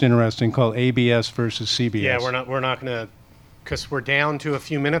most interesting called ABS versus CBS. Yeah, we're not going to, because we're down to a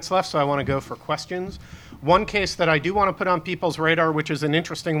few minutes left, so I want to go for questions. One case that I do want to put on people's radar, which is an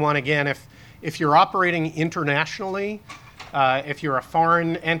interesting one, again, if you're operating internationally, if you're a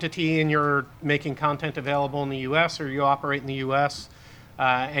foreign entity and you're making content available in the U.S. or you operate in the U.S.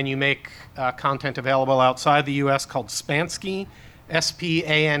 And you make content available outside the U.S. called Spansky,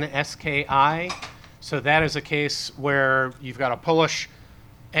 S-P-A-N-S-K-I. So that is a case where you've got a Polish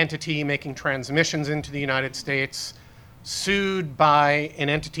entity making transmissions into the United States, sued by an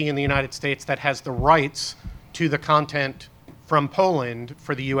entity in the United States that has the rights to the content from Poland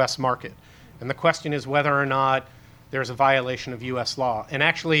for the U.S. market. And the question is whether or not there's a violation of U.S. law. And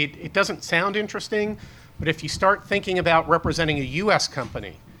actually, it doesn't sound interesting, but if you start thinking about representing a U.S.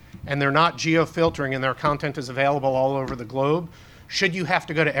 company and they're not geo-filtering and their content is available all over the globe, should you have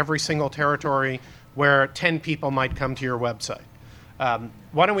to go to every single territory where 10 people might come to your website?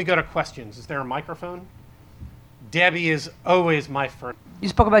 Why don't we go to questions? Is there a microphone? Debbie is always my first. You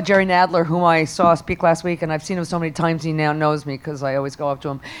spoke about Jerry Nadler, whom I saw speak last week, and I've seen him so many times he now knows me because I always go up to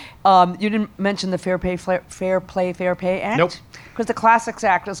him. You didn't mention the Fair Play, Fair Pay Act? Nope. Because the Classics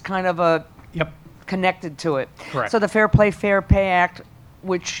Act is kind of connected to it. Correct. So the Fair Play, Fair Pay Act,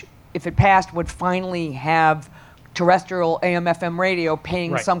 which, if it passed, would finally have terrestrial AM/FM radio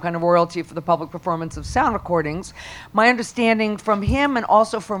paying Right. some kind of royalty for the public performance of sound recordings. My understanding from him and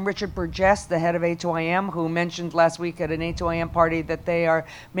also from Richard Burgess, the head of A2IM, who mentioned last week at an A2IM party that they are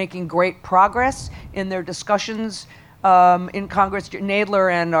making great progress in their discussions in Congress.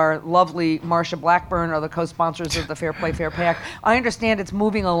 Nadler and our lovely Marsha Blackburn are the co-sponsors of the Fair Play, Fair Pay Act. I understand it's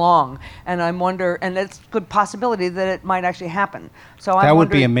moving along, and I wonder, and it's a good possibility that it might actually happen. So That would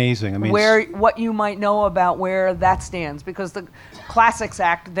be amazing. I mean, what you might know about where that stands, because the Classics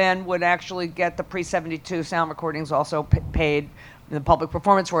Act then would actually get the pre-72 sound recordings also paid the public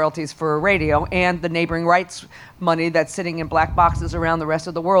performance royalties for radio, and the neighboring rights money that's sitting in black boxes around the rest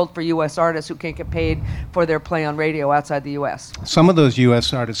of the world for U.S. artists who can't get paid for their play on radio outside the U.S. some of those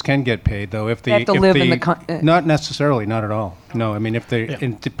U.S. artists can get paid, though, if They have to live in not necessarily, not at all. No, I mean,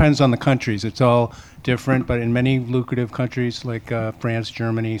 it depends on the countries. It's all different, but in many lucrative countries like France,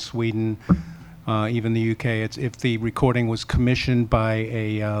 Germany, Sweden, even the UK, it's if the recording was commissioned by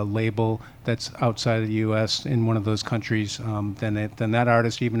a label that's outside of the U.S. in one of those countries, then that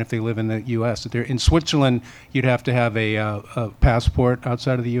artist, even if they live in the U.S., in Switzerland, you'd have to have a passport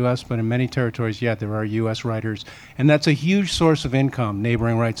outside of the U.S., but in many territories, there are U.S. writers, and that's a huge source of income,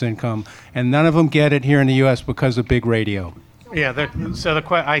 neighboring rights income, and none of them get it here in the U.S. because of big radio. Yeah,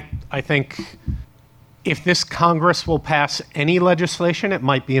 I think if this Congress will pass any legislation, it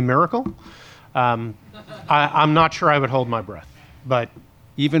might be a miracle. I'm not sure I would hold my breath, but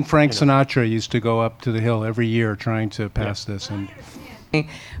even Frank Sinatra used to go up to the Hill every year trying to pass this. And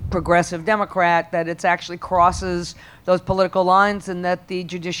progressive Democrat, that it actually crosses those political lines, and that the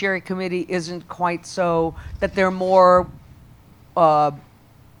Judiciary Committee isn't quite so, that they're more...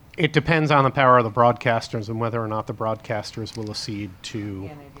 it depends on the power of the broadcasters and whether or not the broadcasters will accede to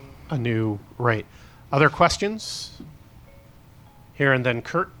a new rate. Other questions? Here, and then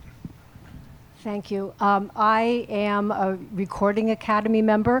Kurt. Thank you. I am a Recording Academy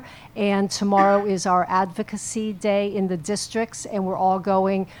member, and tomorrow is our advocacy day in the districts, and we're all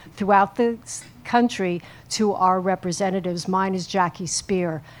going throughout the country to our representatives. Mine is Jackie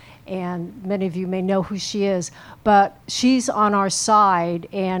Spear, and many of you may know who she is, but she's on our side,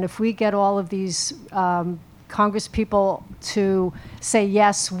 and if we get all of these Congress people to say,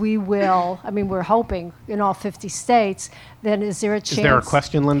 yes, we will, I mean, we're hoping in all 50 states, then is there a chance? Is there a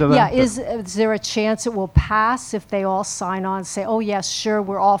question, Linda? Then? Yeah, is there a chance it will pass if they all sign on and say, oh, yes, sure,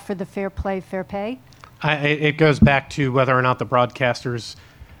 we're all for the fair play, fair pay? It goes back to whether or not the broadcasters,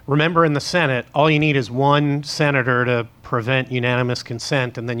 remember in the Senate, all you need is one senator to prevent unanimous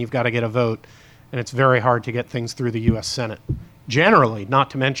consent, and then you've got to get a vote. And it's very hard to get things through the U.S. Senate. Generally, not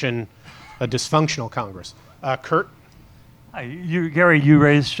to mention a dysfunctional Congress. Kurt? Hi, Gary, you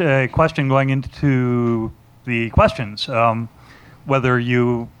raised a question going into the questions. Whether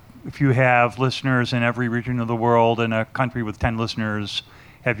if you have listeners in every region of the world in a country with 10 listeners,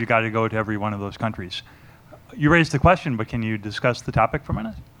 have you got to go to every one of those countries? You raised the question, but can you discuss the topic for a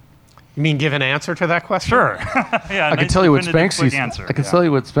minute? You mean give an answer to that question? Sure. Yeah, I can tell you what Spanksky said. I can tell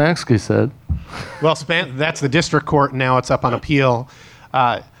you what Spanksky said. Well, that's the district court. Now it's up on appeal.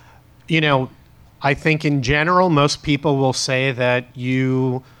 I think in general, most people will say that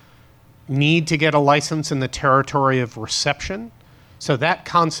you need to get a license in the territory of reception. So that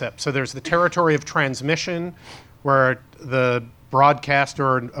concept, so there's the territory of transmission where the broadcast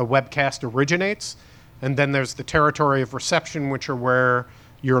or a webcast originates, and then there's the territory of reception, which are where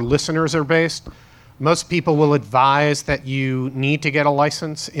your listeners are based. Most people will advise that you need to get a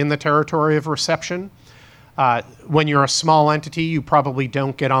license in the territory of reception. When you're a small entity, you probably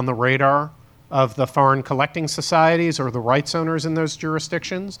don't get on the radar of the foreign collecting societies or the rights owners in those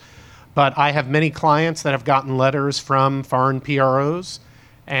jurisdictions. But I have many clients that have gotten letters from foreign PROs,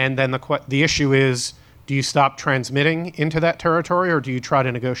 and then the issue is, do you stop transmitting into that territory or do you try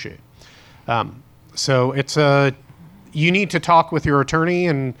to negotiate? So you need to talk with your attorney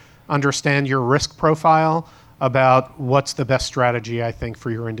and understand your risk profile about what's the best strategy, I think,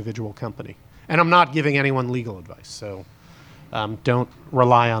 for your individual company. And I'm not giving anyone legal advice, so don't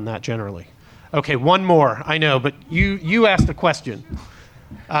rely on that generally. Okay, one more. I know, but you asked a question.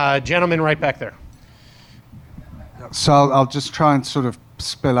 Gentleman right back there. So I'll just try and sort of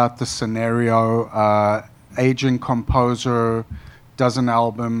spell out the scenario. Aging composer does an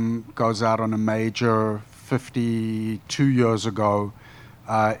album, goes out on a major 52 years ago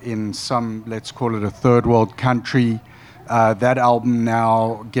in some, let's call it a third world country. That album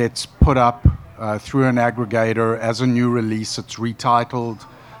now gets put up through an aggregator as a new release. It's retitled,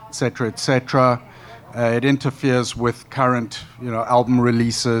 etc., etc. It interferes with current, album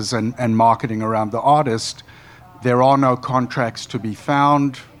releases and marketing around the artist. There are no contracts to be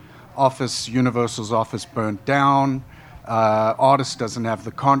found. Universal's office burnt down. Artist doesn't have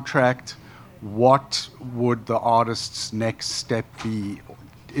the contract. What would the artist's next step be?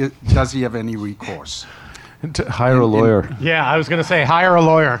 Does he have any recourse? To hire a lawyer. Yeah, I was going to say hire a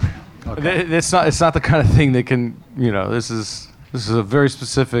lawyer. Okay. It's not the kind of thing that can, this is a very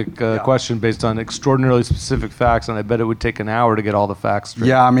specific question based on extraordinarily specific facts, and I bet it would take an hour to get all the facts straight.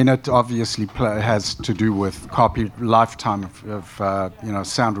 Yeah, I mean, it obviously has to do with lifetime of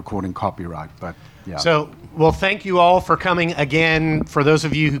sound recording copyright, but yeah. So, well, thank you all for coming again. For those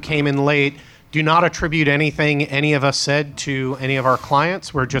of you who came in late, do not attribute anything any of us said to any of our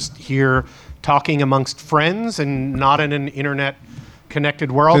clients. We're just here talking amongst friends and not in an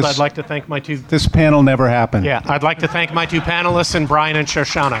internet-connected world. I'd like to thank my two... This panel never happened. Yeah, I'd like to thank my two panelists and Brian and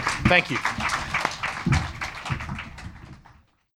Shoshana. Thank you.